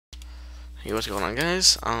Hey, what's going on,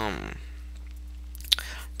 guys?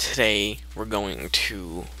 Today we're going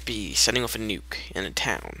to be setting off a nuke in a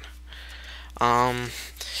town. Um,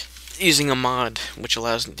 Using a mod which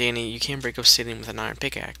allows Danny, you can break obsidian with an iron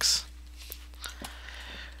pickaxe.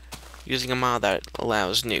 Using a mod that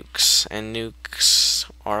allows nukes, and nukes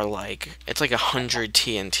are like, it's like 100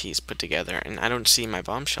 TNTs put together, and I don't see my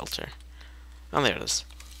bomb shelter. Oh, there it is.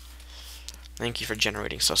 Thank you for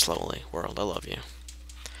generating so slowly, world. I love you.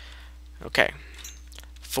 Okay.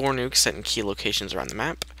 4 nukes set in key locations around the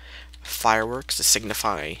map. Fireworks to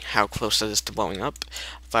signify how close it is to blowing up.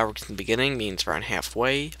 Fireworks in the beginning means around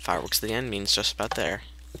halfway. Fireworks at the end means just about there.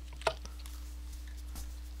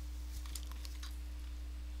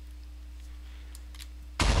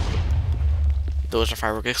 Those are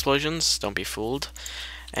firework explosions, don't be fooled.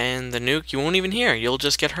 And the nuke you won't even hear, you'll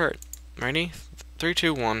just get hurt. Ready? 3,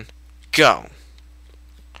 2, 1, go!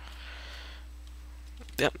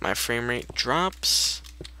 Yep, my frame rate drops.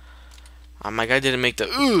 My guy didn't make the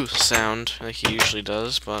ooh sound like he usually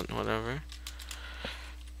does, but whatever.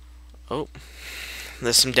 Oh,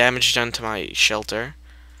 there's some damage done to my shelter.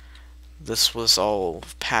 This was all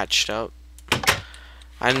patched up.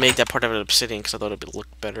 I didn't make that part of it obsidian because I thought it would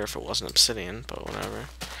look better if it wasn't obsidian, but whatever.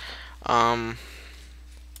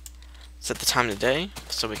 Set the time of day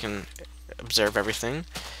so we can observe everything.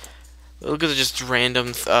 Look at just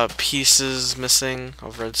random pieces missing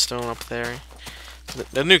of redstone up there.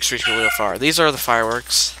 The nukes reach real far. These are the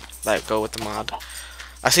fireworks that go with the mod.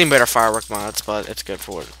 I've seen better firework mods, but it's good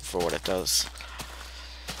for what it does.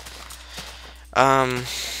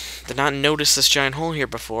 Did not notice this giant hole here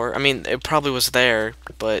before. I mean, it probably was there,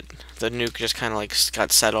 but the nuke just kind of like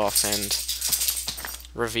got set off and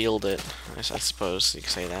revealed it. I suppose you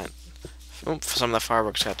could say that. Oop, some of the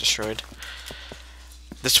fireworks got destroyed.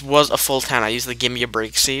 This was a full town. I used the gimme a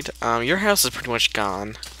break seed. Your house is pretty much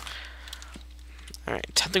gone.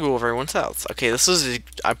 Alright, time to go over everyone's house. Okay, this was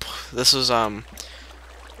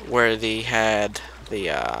where they had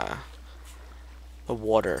the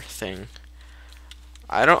water thing.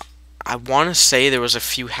 I want to say there was a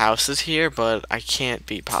few houses here, but I can't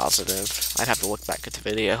be positive. I'd have to look back at the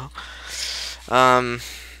video. And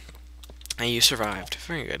you survived.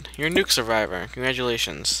 Very good. You're a nuke survivor.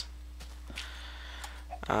 Congratulations.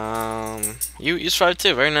 You survived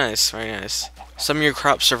too. Very nice. Very nice. Some of your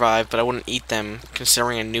crops survived, but I wouldn't eat them,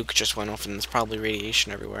 considering a nuke just went off and there's probably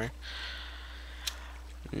radiation everywhere.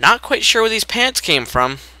 Not quite sure where these pants came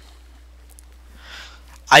from.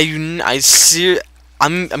 I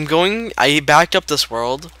backed up this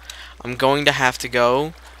world. I'm going to have to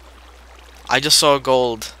go. I just saw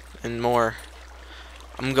gold and more.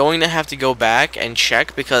 I'm going to have to go back and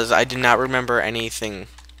check because I did not remember anything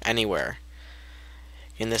anywhere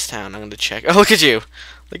in this town. I'm going to check. Oh, look at you.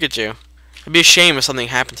 Look at you. It'd be a shame if something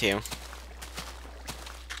happened to you.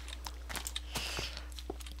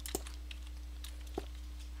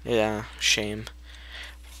 Yeah, shame.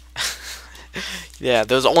 Yeah,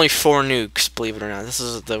 there's only 4 nukes, believe it or not. This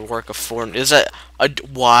is the work of 4. Is that a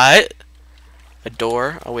what? A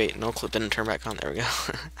door? Oh wait, no clip didn't turn back on. There we go.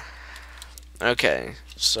 Okay,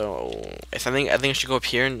 so I think I should go up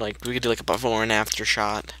here and like we could do like a before and after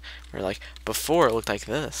shot. Where like before it looked like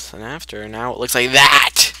this, and after now it looks like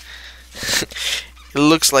that. It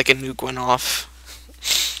looks like a nuke went off.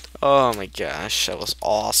 Oh my gosh, that was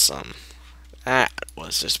awesome. That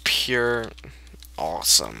was just pure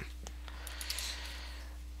awesome.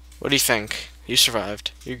 What do you think? You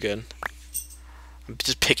survived. You're good. I'm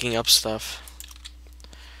just picking up stuff.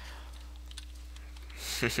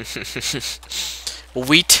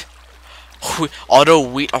 Wheat. Auto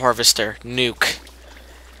wheat harvester. Nuke.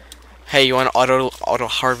 Hey, you want to auto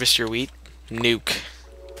harvest your wheat? Nuke.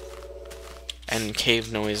 And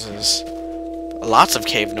cave noises. Lots of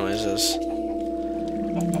cave noises.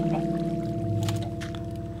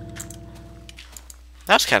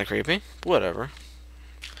 That's kind of creepy. Whatever.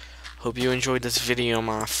 Hope you enjoyed this video,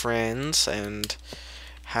 my friends, and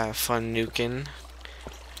have fun nuking.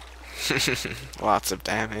 Lots of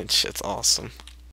damage. It's awesome.